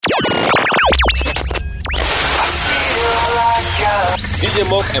DJ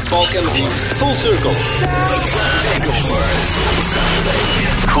Mog en Paul Kennedy, Full Circle.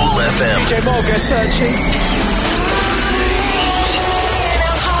 Cool FM. DJ Mog is searching. 3,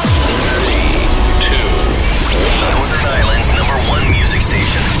 2, 1. Northern Ireland's #1 music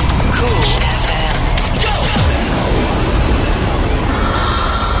station. Cool FM. Go!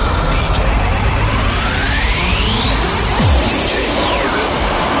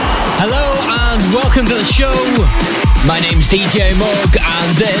 Hello and welcome to the show. My name's DJ Mug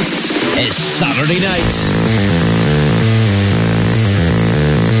and this is Saturday Night.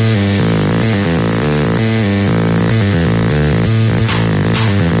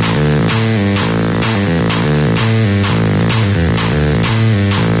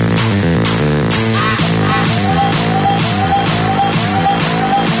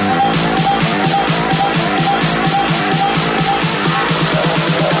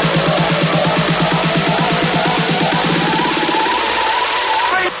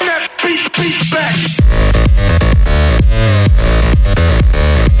 Beat back.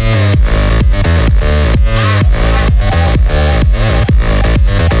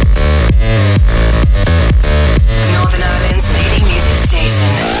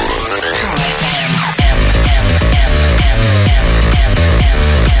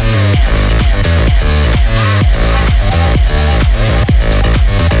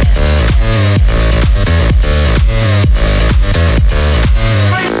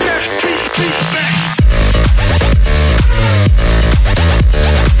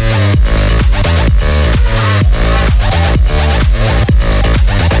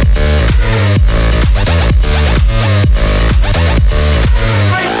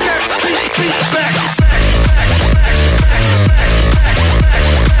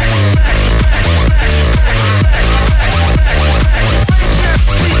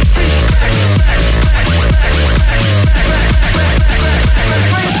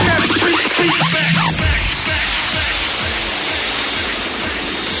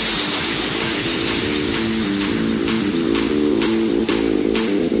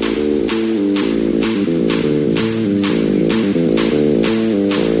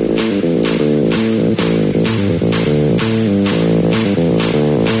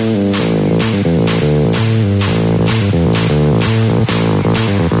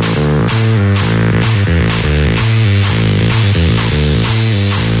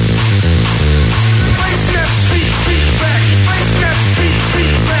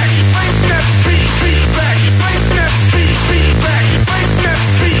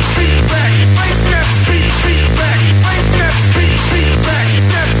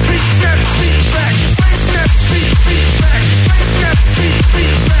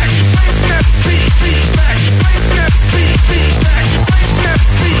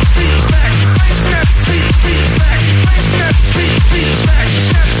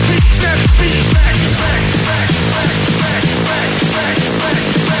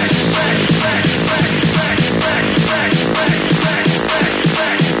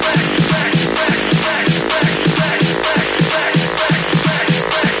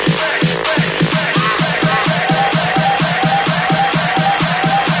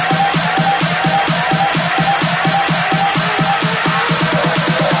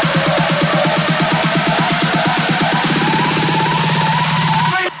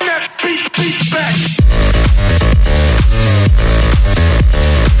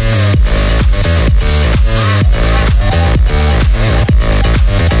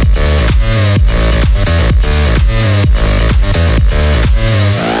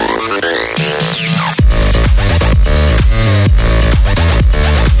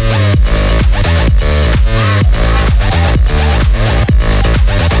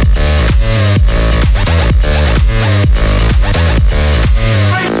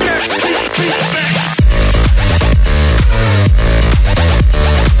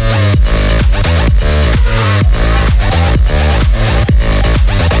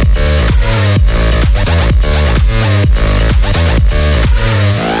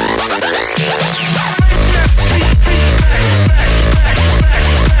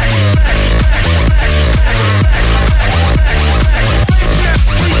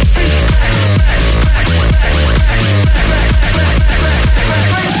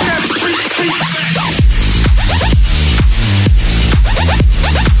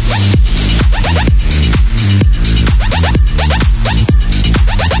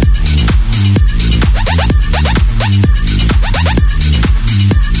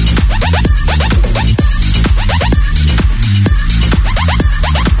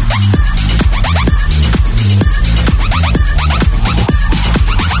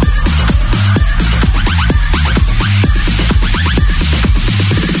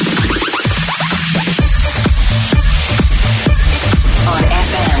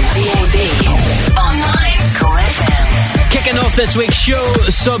 this week's show,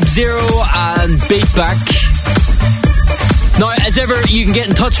 Sub-Zero and Beatback. Now, as ever, you can get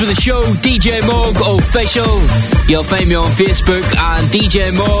in touch with the show, DJ Mog Official. You'll find me on Facebook, and DJ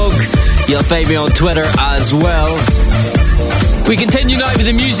Mog. You'll find me on Twitter as well. We continue now with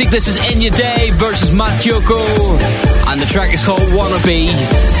the music. This is Enya Day versus Matt Joko, and the track is called Wannabe,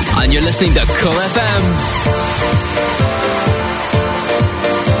 and you're listening to Cool FM.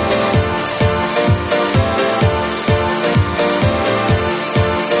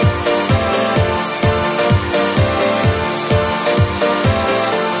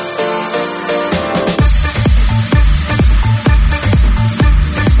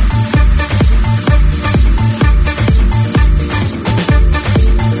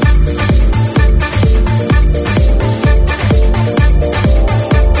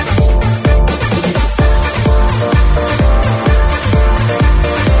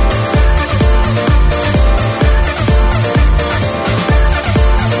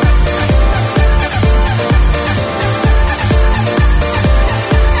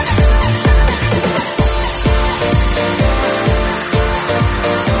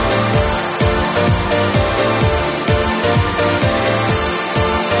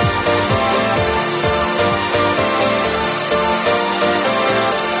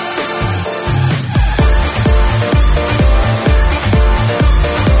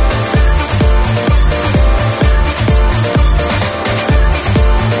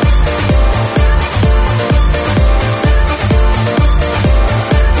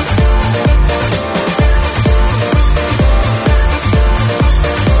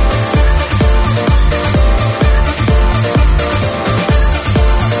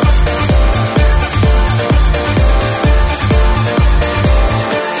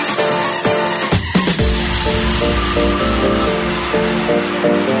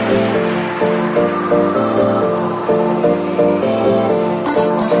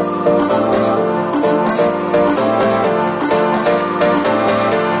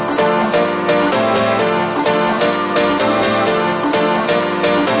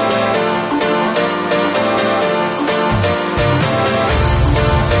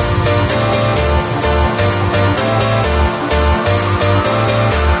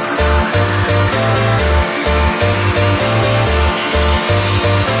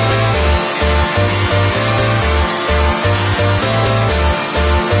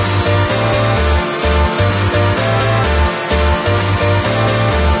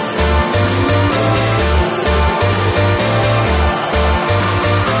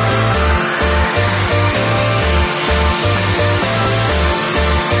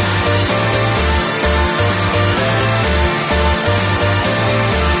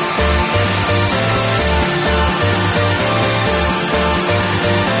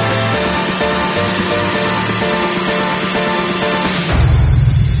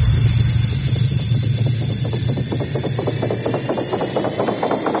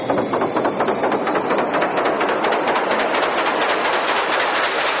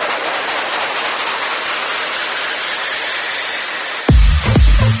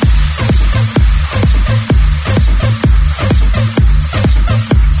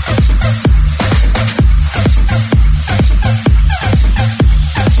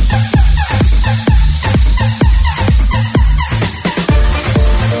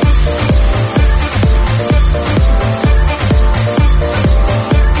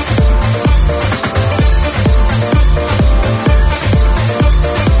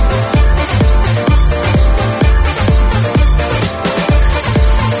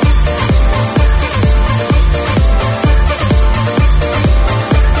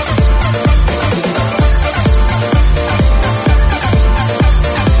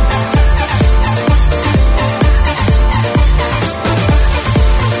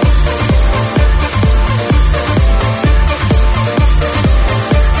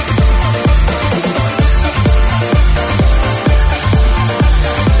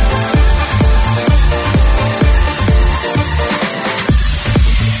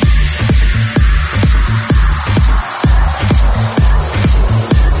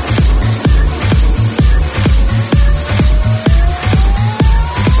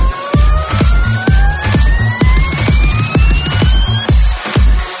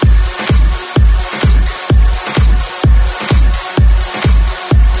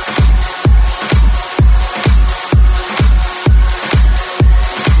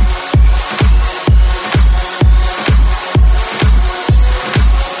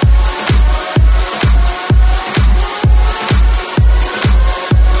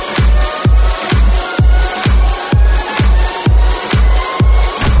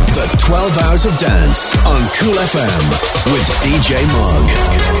 hours of dance on Cool FM with DJ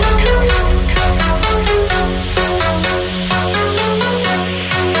Mug.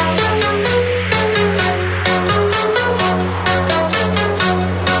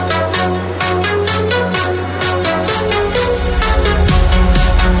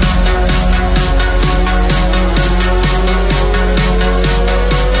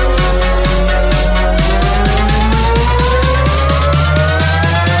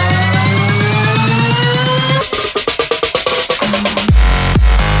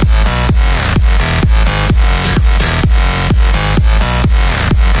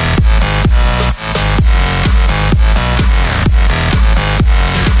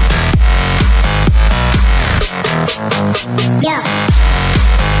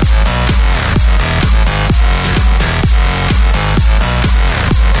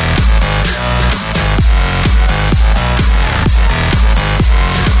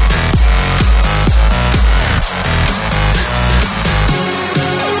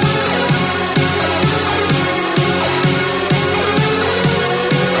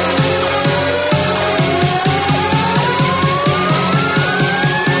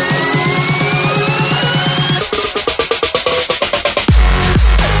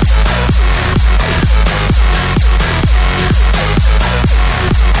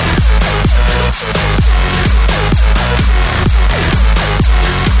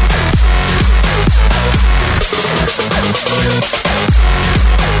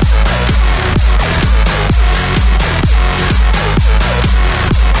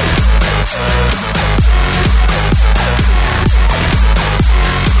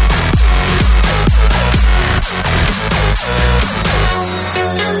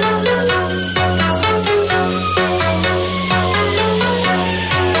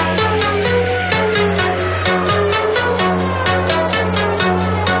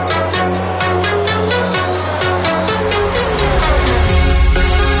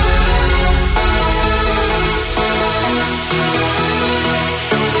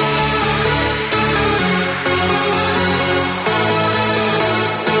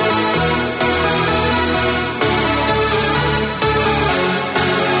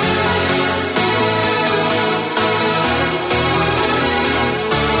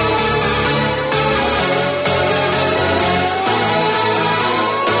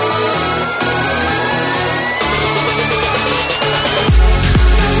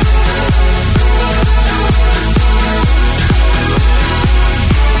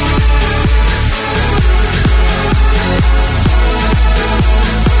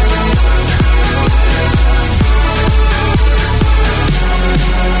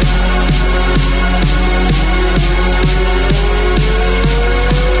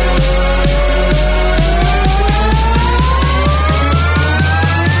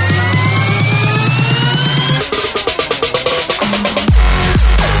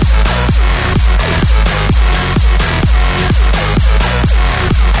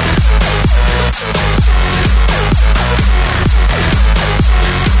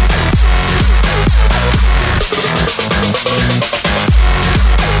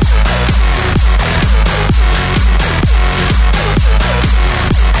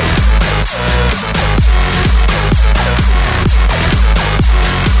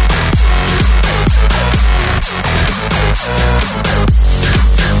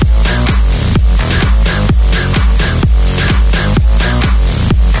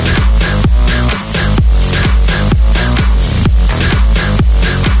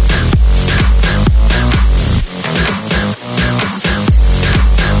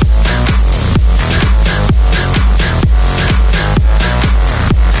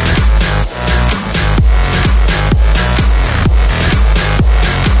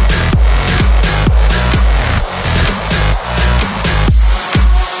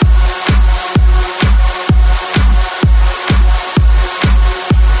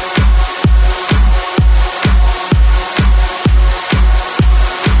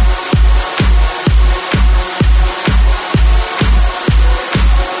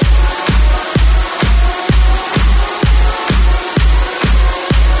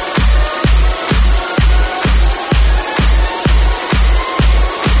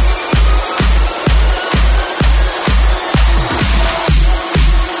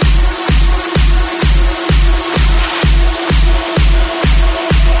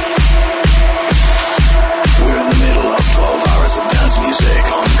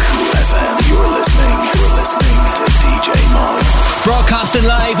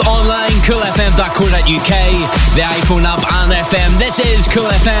 coolfm.co.uk, the iPhone app and FM. This is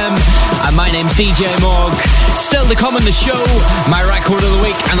Cool FM, and my name's DJ Mog. Still to come on the show, my record of the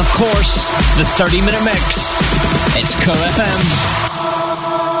week, and of course, the 30-minute mix. It's Cool FM.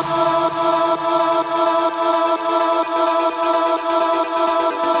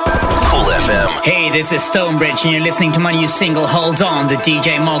 Hey, this is Stonebridge, and you're listening to my new single, Hold On, the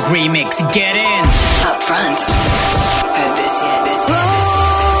DJ Mog remix. Get in! Up front. Heard this yet? Closing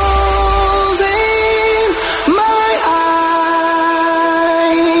my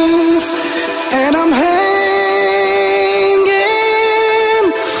eyes, and I'm hanging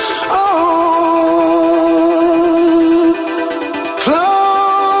on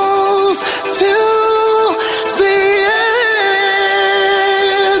close to the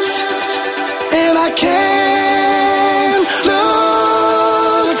edge, and I can't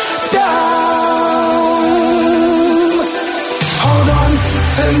look down. Hold on,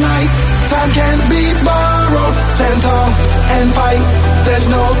 tonight, time can't be borrowed. Stand tall and fight, there's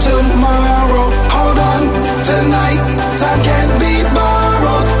no tomorrow. Hold on, tonight, time can't be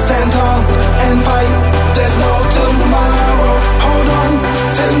borrowed. Stand tall and fight, there's no tomorrow. Hold on,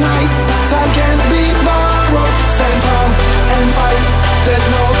 tonight, time can't be borrowed. Stand tall and fight, there's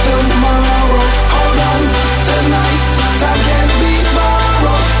no tomorrow. Hold on, tonight, time can't be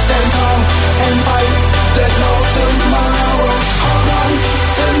borrowed. Stand tall and fight, there's no tomorrow. Hold on,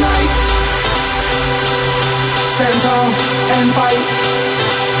 tonight, stand tall and fight.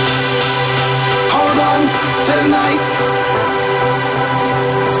 Hold on, tonight,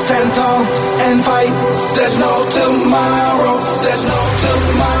 stand tall and fight. There's no tomorrow. There's no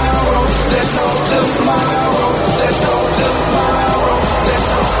tomorrow. There's no tomorrow. There's no tomorrow. There's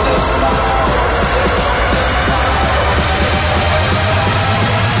no tomorrow.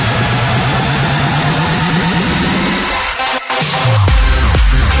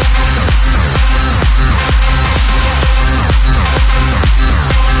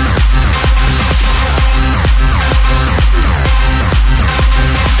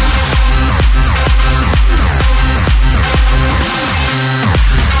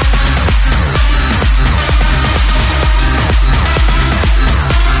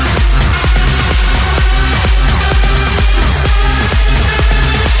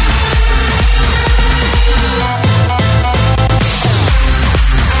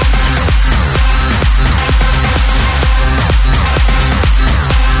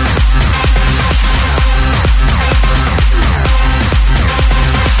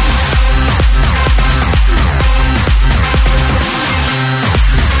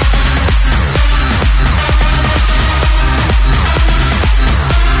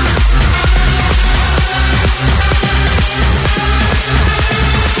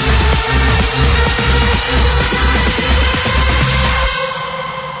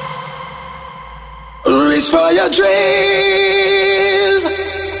 Reach for your dreams,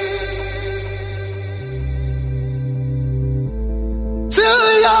 to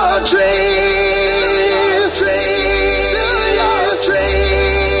your dreams, to your dreams, to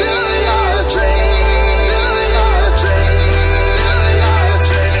your dreams,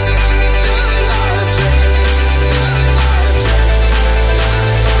 to your dreams.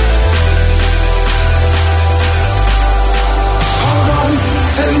 Hold on,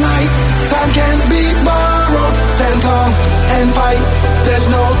 tonight, time can't be borrowed. Stand tall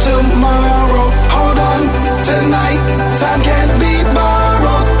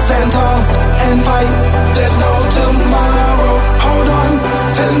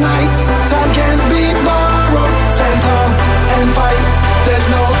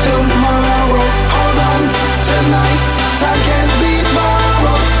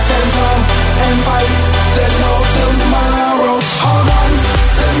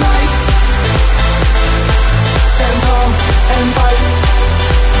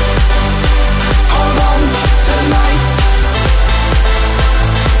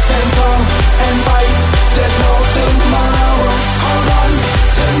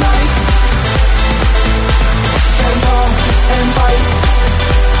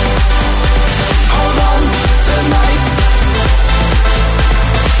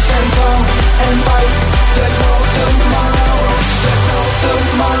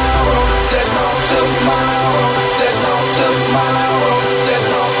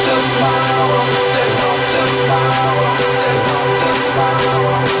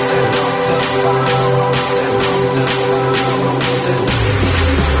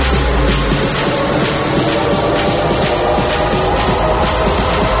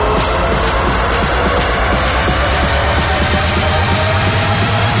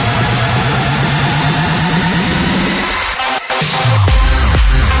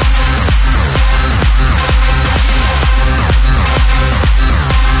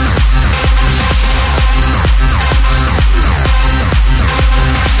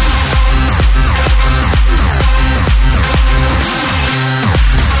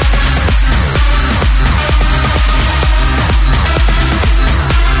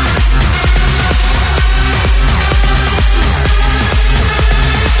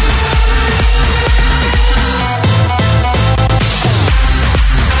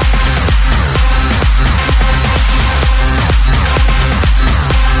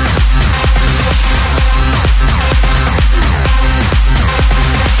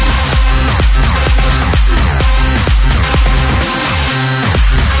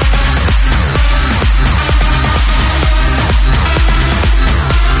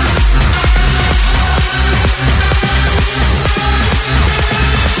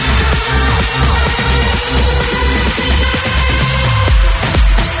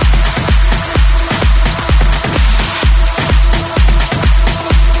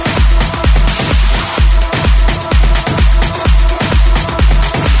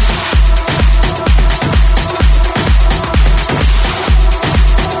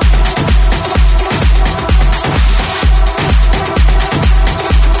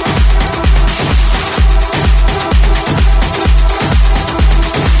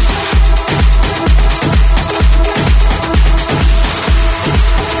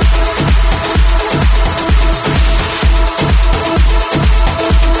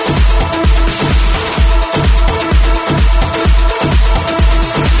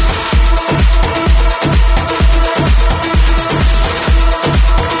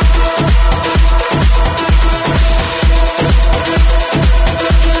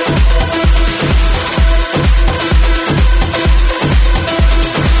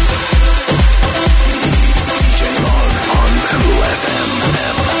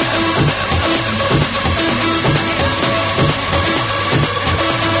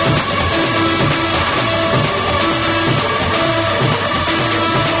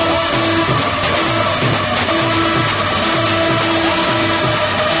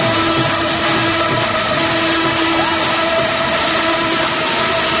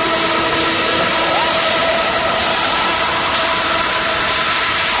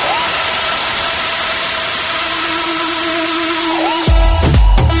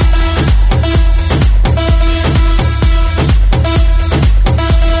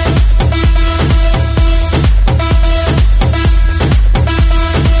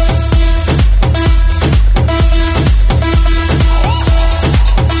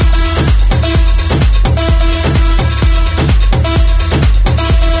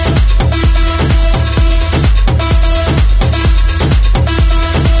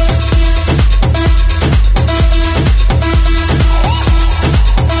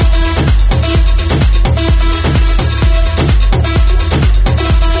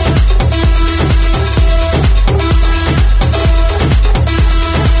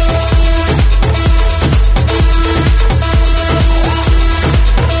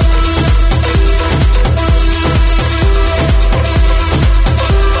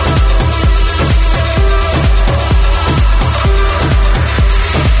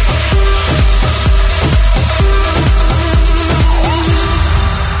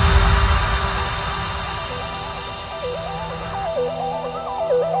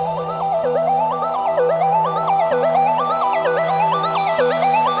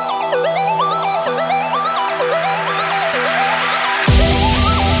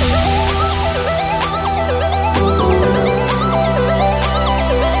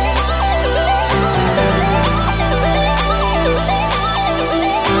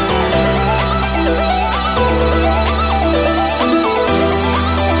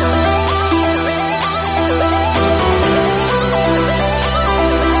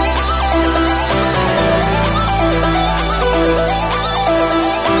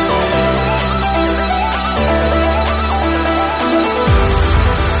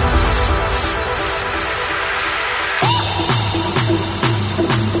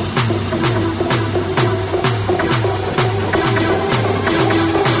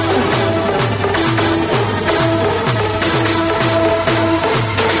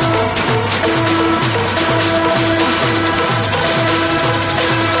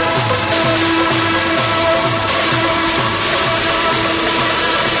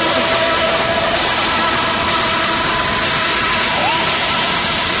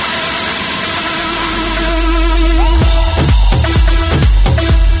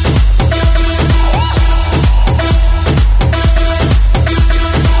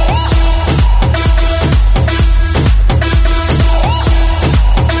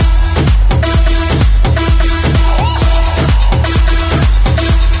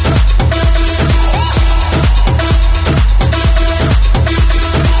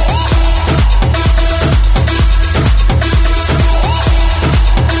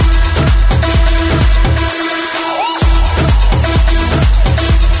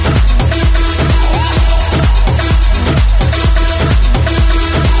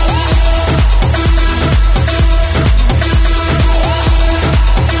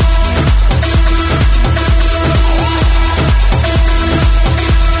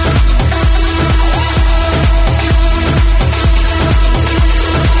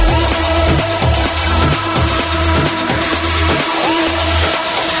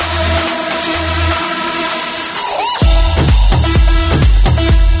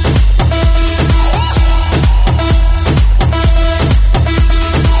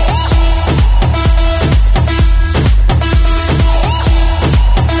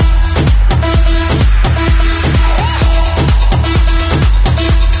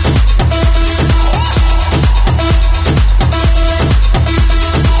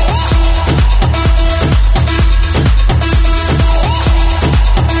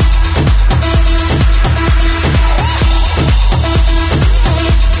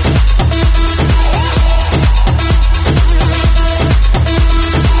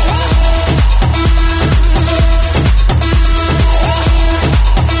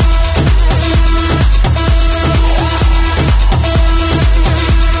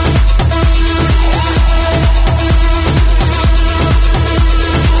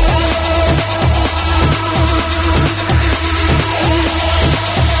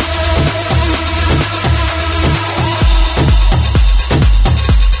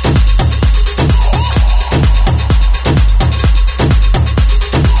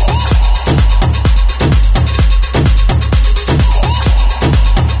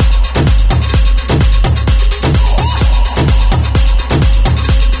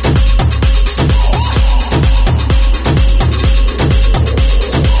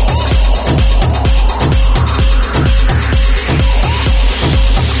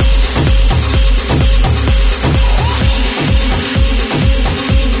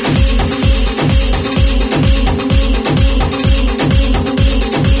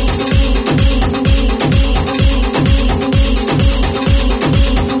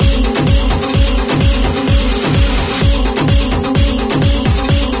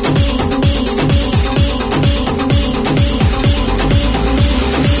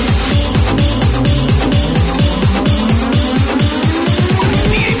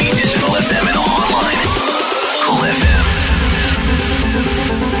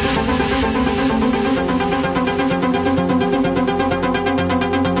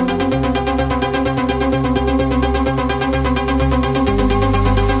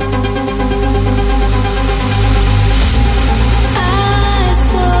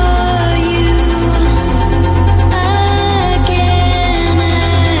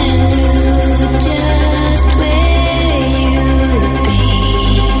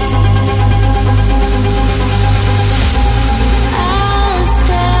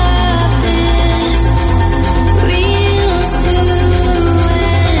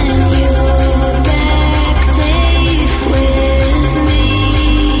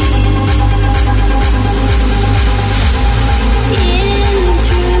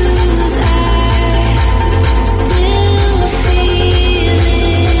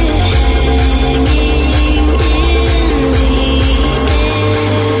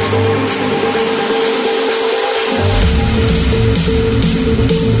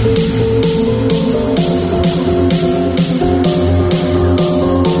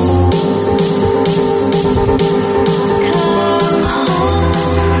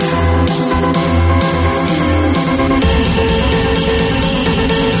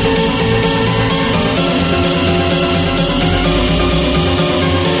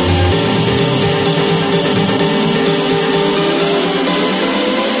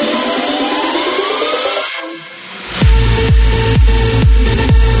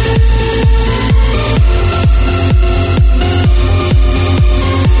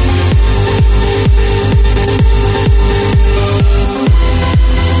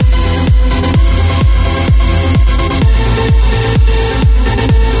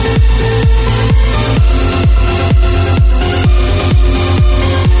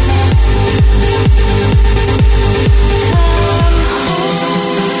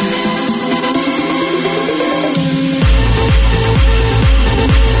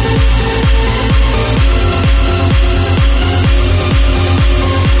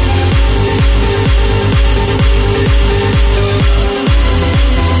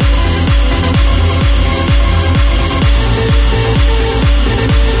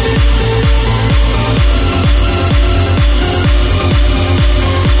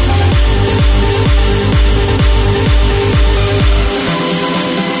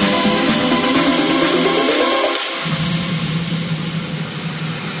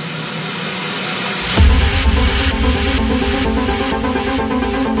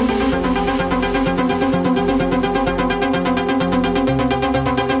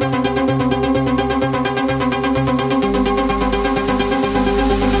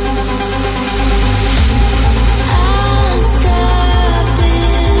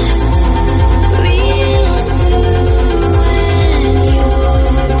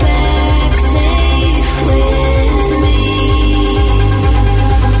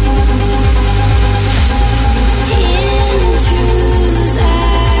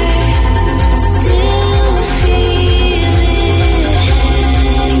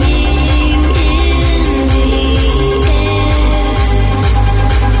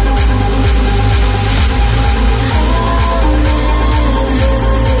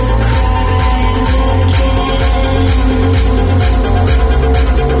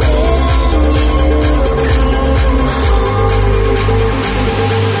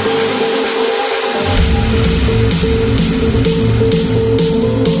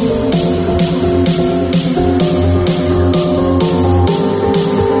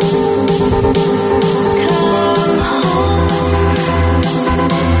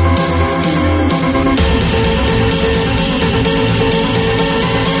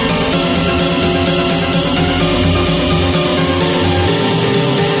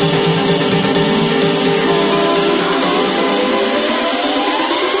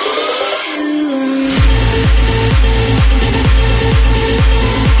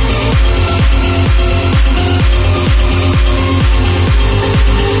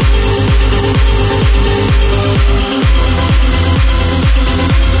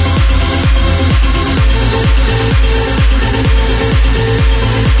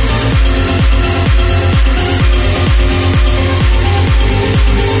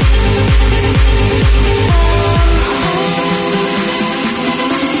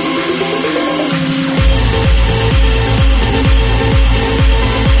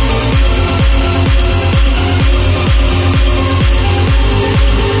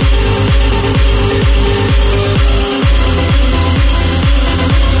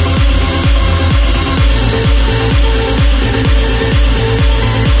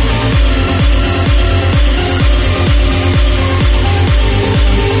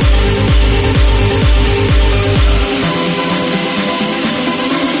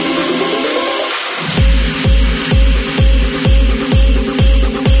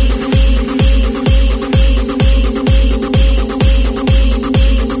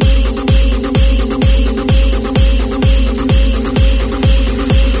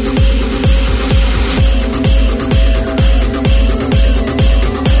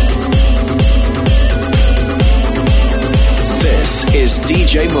is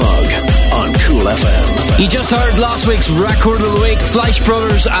DJ Mug on Cool FM. You just heard last week's record of the week, Fleisch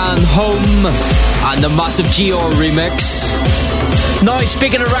Brothers and Home, and the massive Gior remix. Now,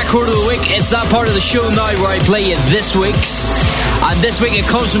 speaking of record of the week, it's that part of the show now where I play you this week's. And this week it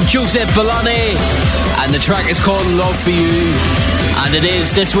comes from Joseph Villani, and the track is called Love For You. And it is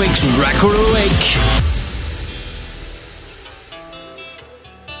this week's record of the week.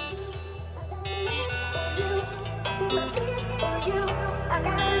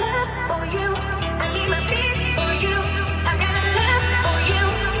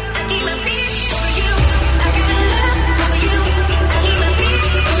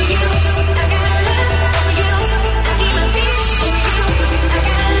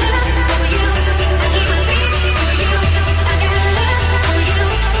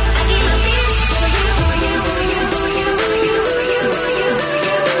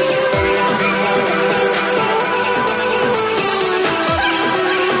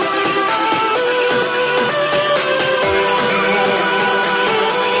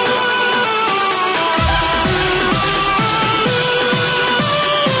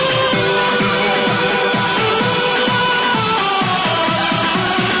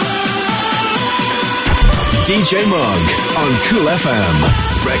 DJ Mug on Cool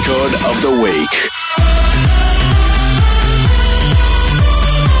FM. Record of the week.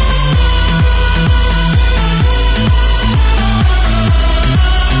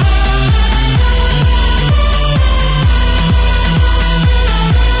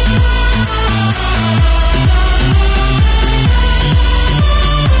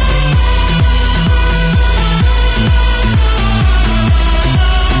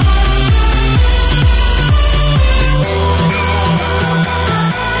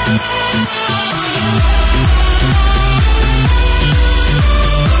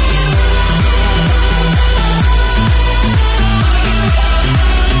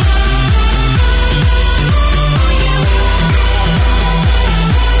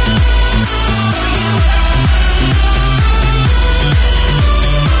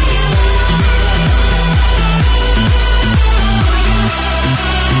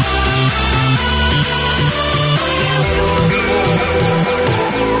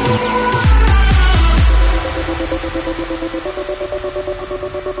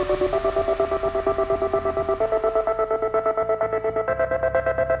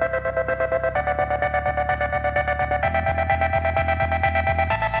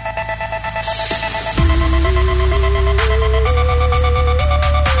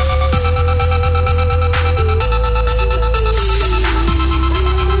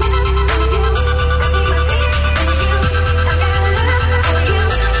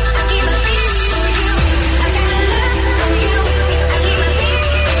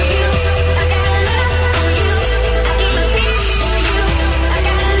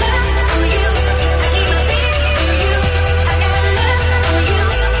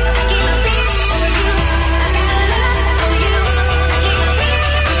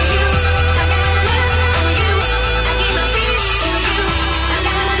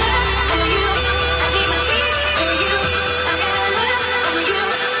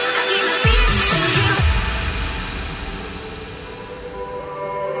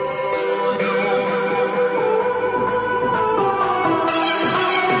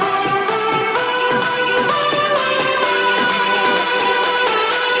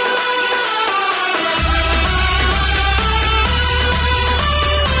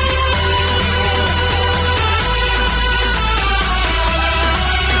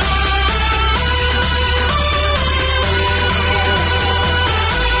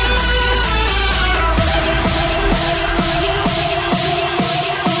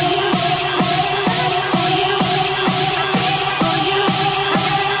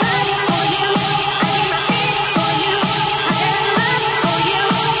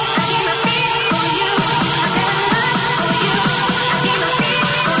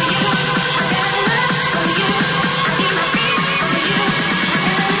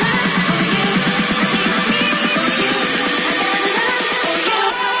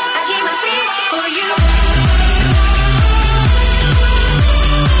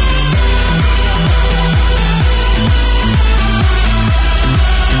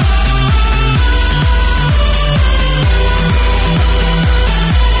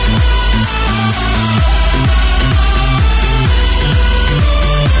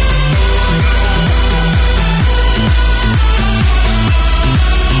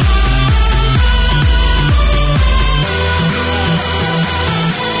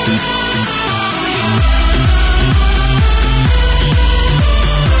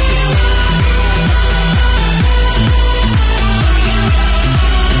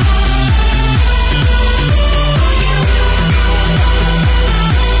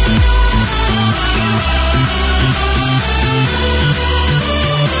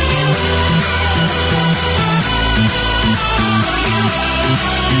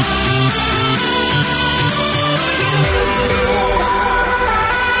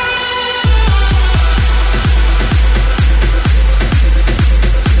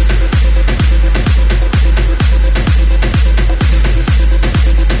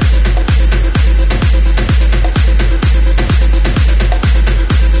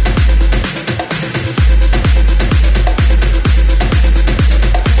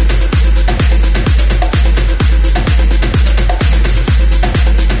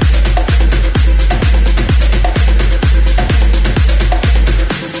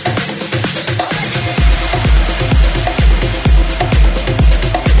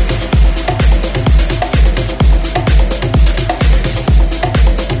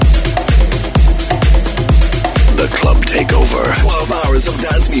 of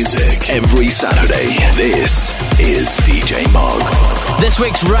dance music every Saturday. This is DJ Mog. This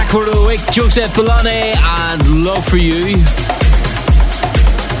week's record of the week, Joseph Bellani and Love For You.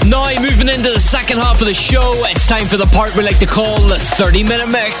 Now, moving into the second half of the show, it's time for the part we like to call the 30-minute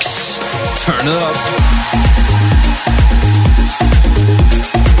mix. Turn it up.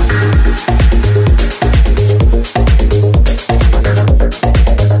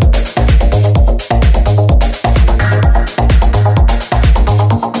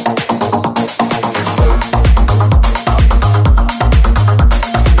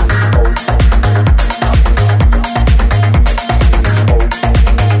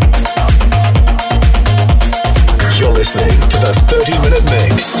 Listening to the 30-minute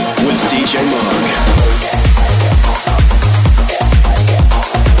mix with DJ Mog.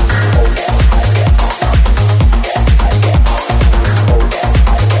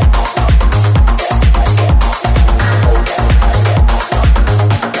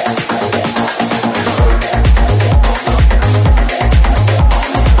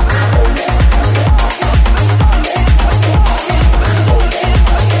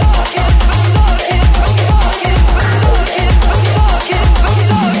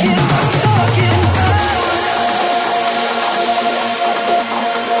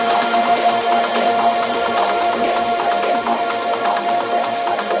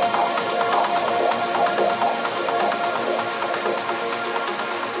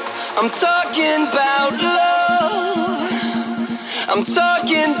 I'm talking about love. I'm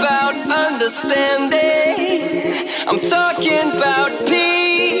talking about understanding. I'm talking about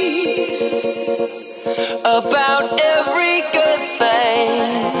peace, about every good thing.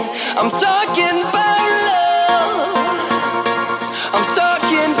 I'm talking about love. I'm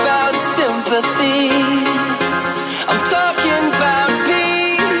talking about sympathy. I'm talking about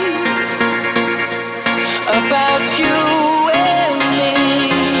peace, about you.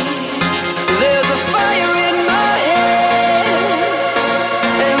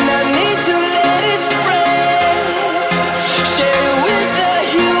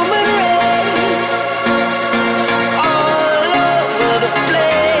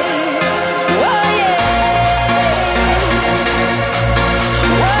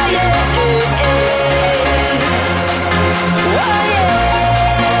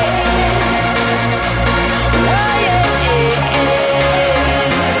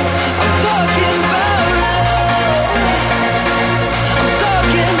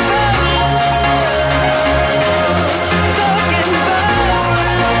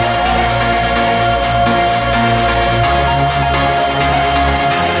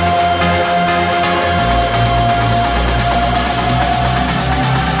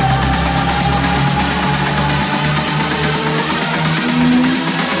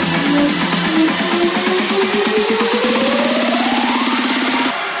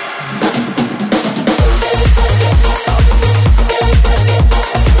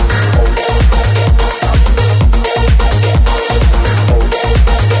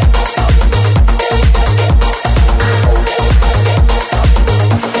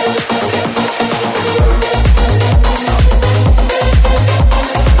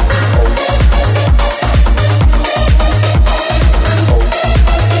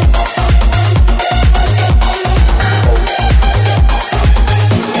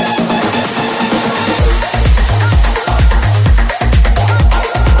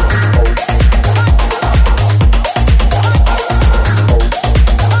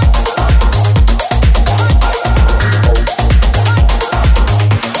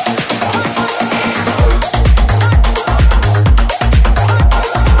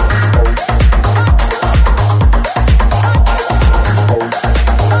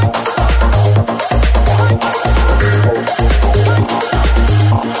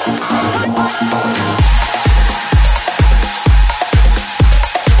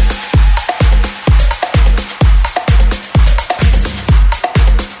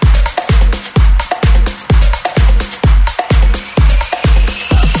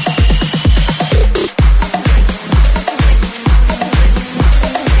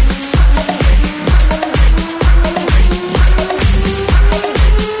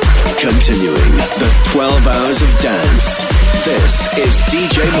 Continuing the 12 hours of dance. This is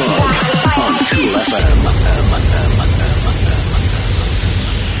DJ Mog on Cool FM.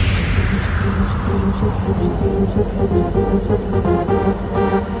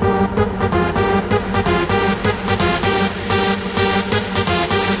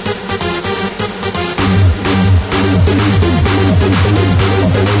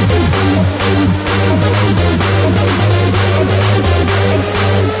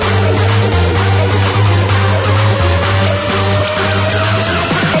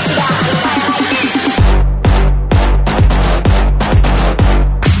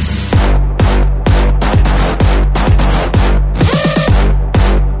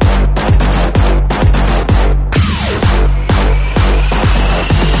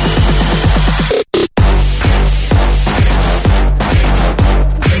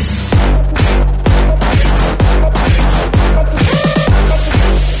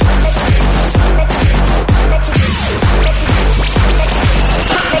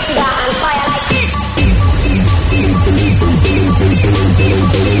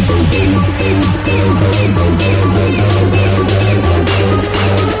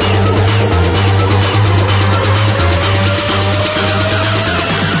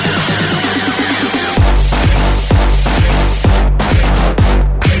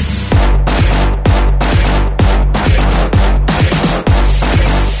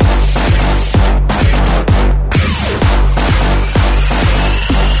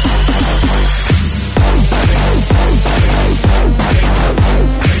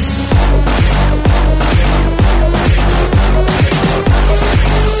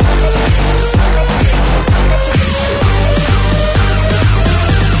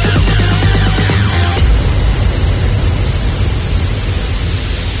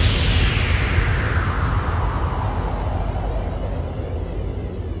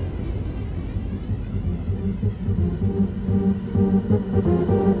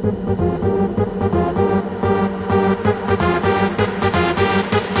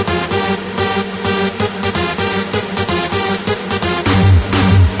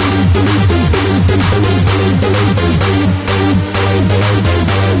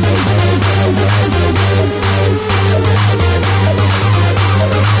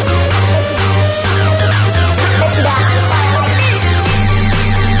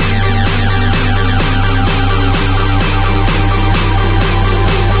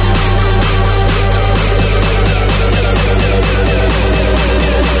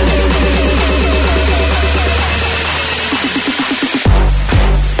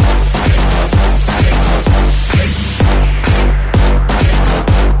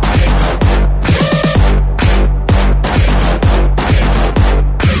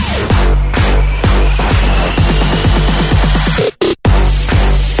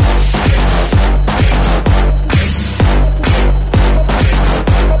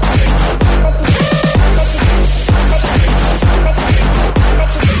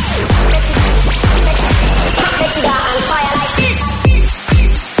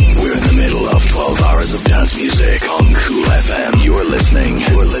 house music on Cool FM. You're listening to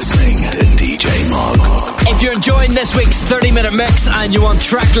DJ Mog. If you're enjoying this week's 30-minute mix and you want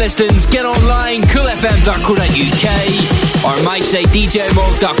track listings, get online, coolfm.co.uk, or might say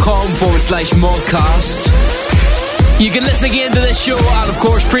djmog.com/modcast. You can listen again to this show and of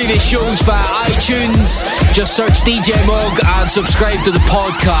course previous shows via iTunes. Just search DJ Mog and subscribe to the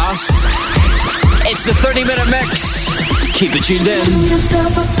podcast. It's the 30-minute mix. Keep it tuned in. Do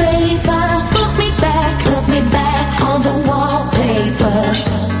yourself a favor, put me back on the wallpaper.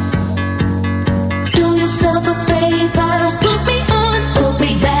 Do yourself a favor, put me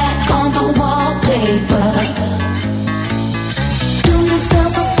back on the wallpaper. Do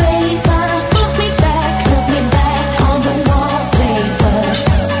yourself a favor, put me back on the wallpaper.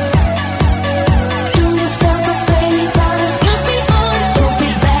 Do yourself a favor, put me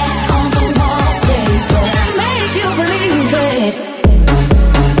back on the wallpaper. Make you believe it.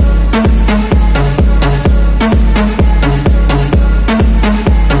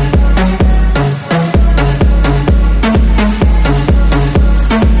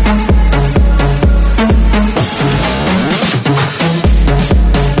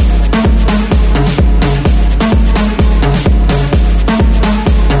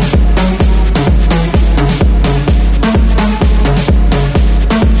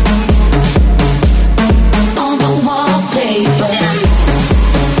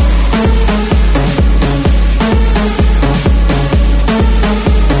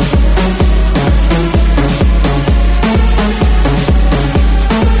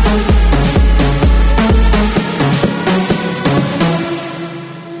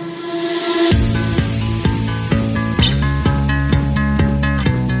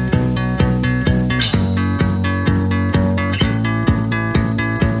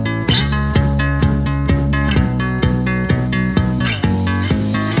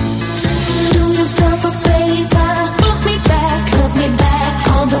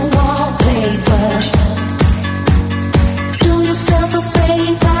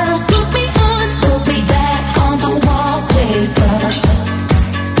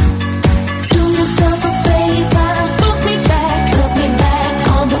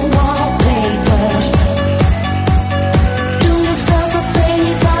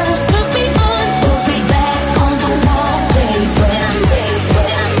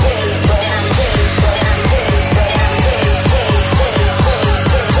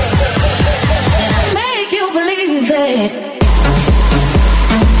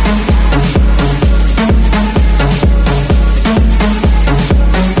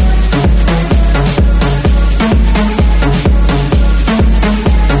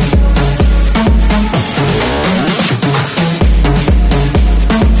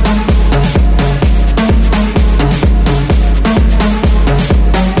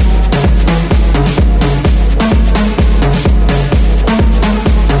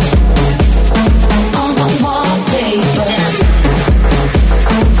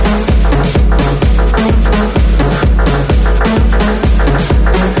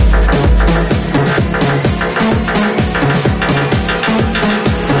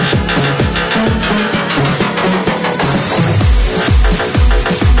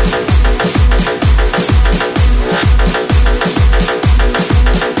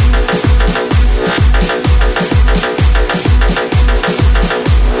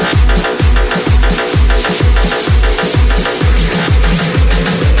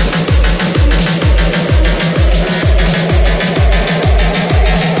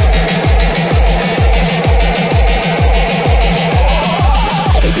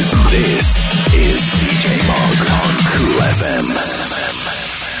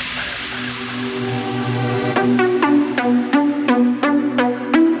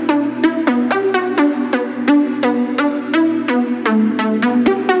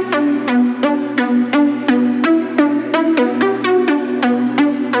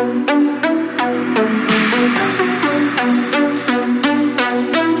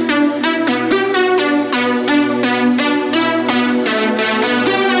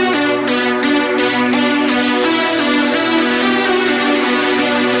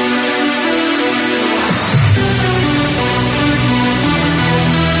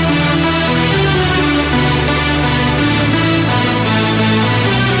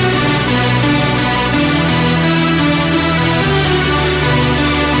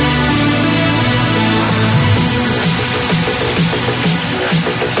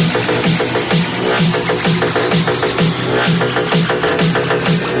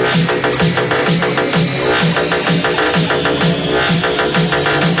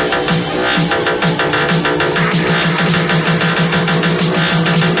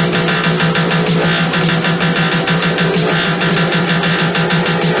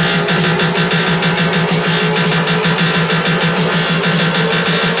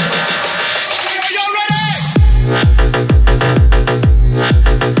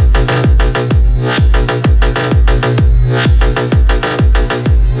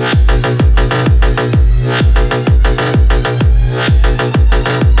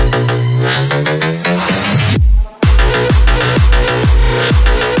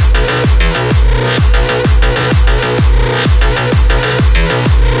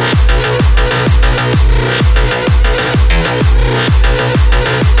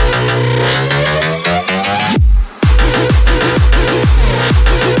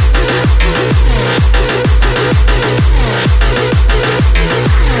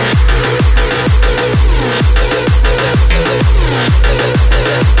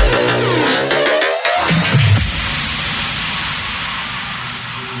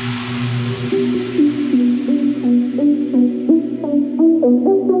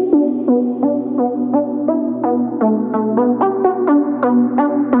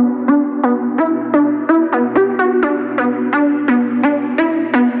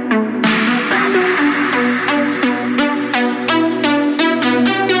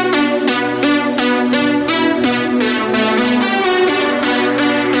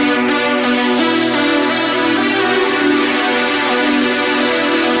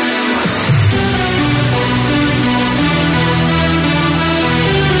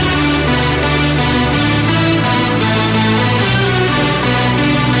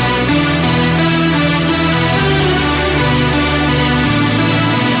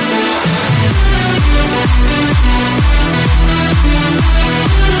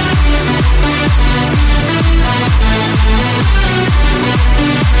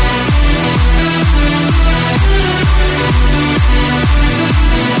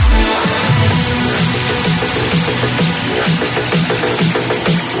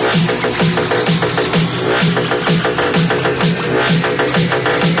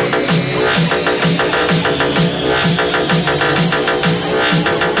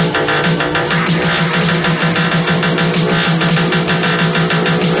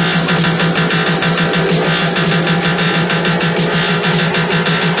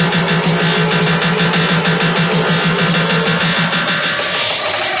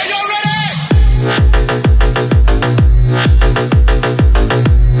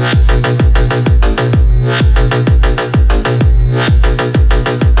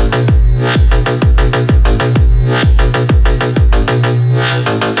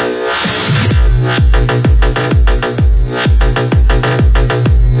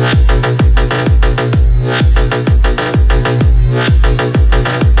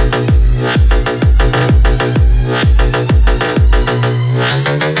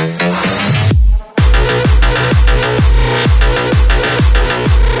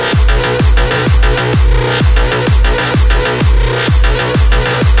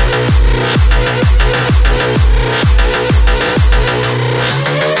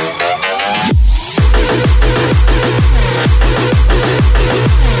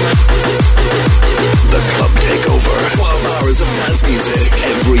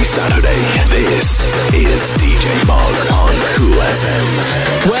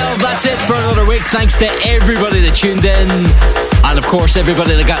 that's it for another week. Thanks to everybody that tuned in, and of course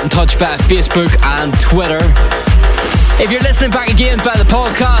everybody that got in touch via Facebook and Twitter. If you're listening back again via the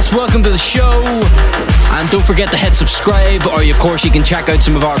podcast, welcome to the show, and don't forget to hit subscribe, or of course you can check out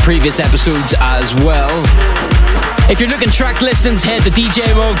some of our previous episodes as well. If you're looking track listings, head to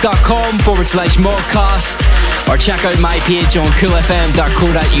djmog.com/mogcast, or check out my page on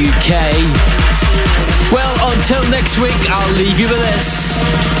coolfm.co.uk. Well, until next week, I'll leave you with this.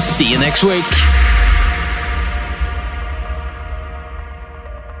 See you next week.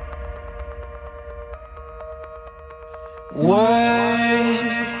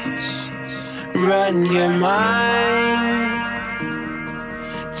 Words run your mind,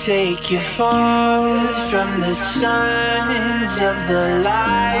 take you far from the signs of the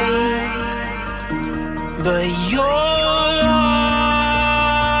light, but your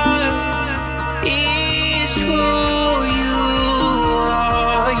heart is who you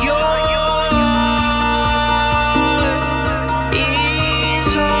are. Your heart is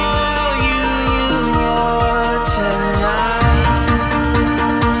all you are tonight.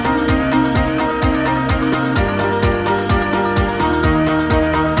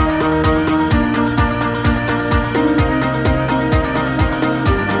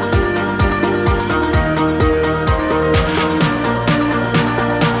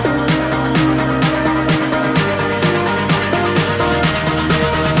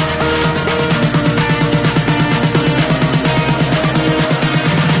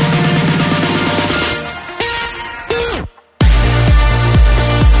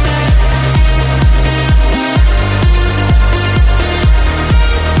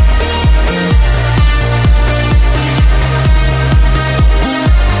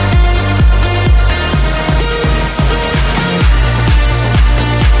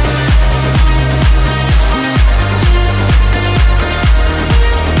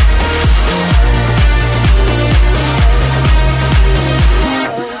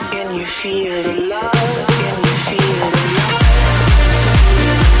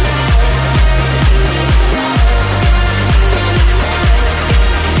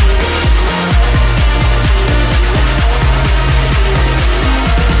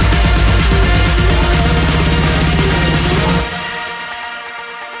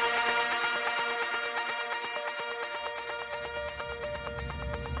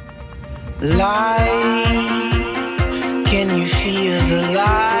 Light, can you feel the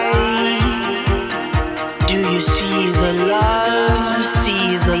light? Do you see the love?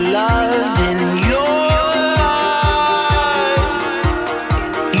 See the love in your heart?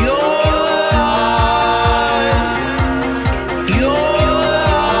 Your heart, your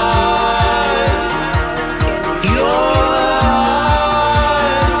heart, your heart,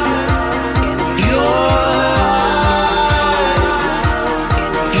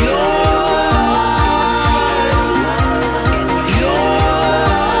 your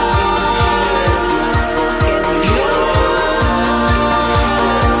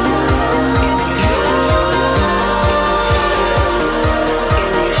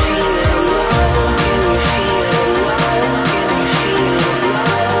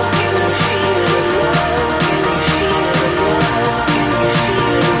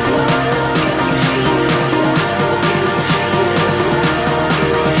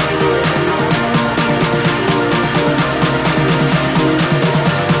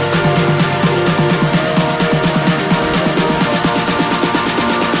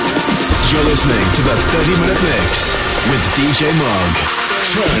Listening to the 30-minute mix with DJ Mog.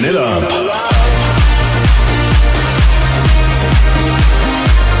 Turn it up.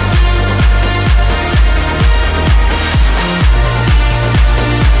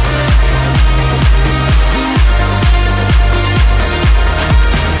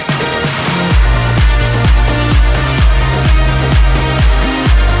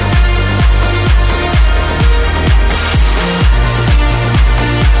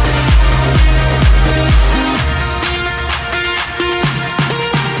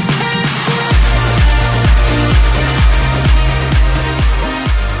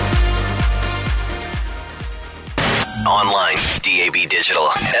 Online, DAB Digital,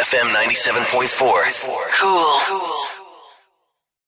 FM 97.4. Cool.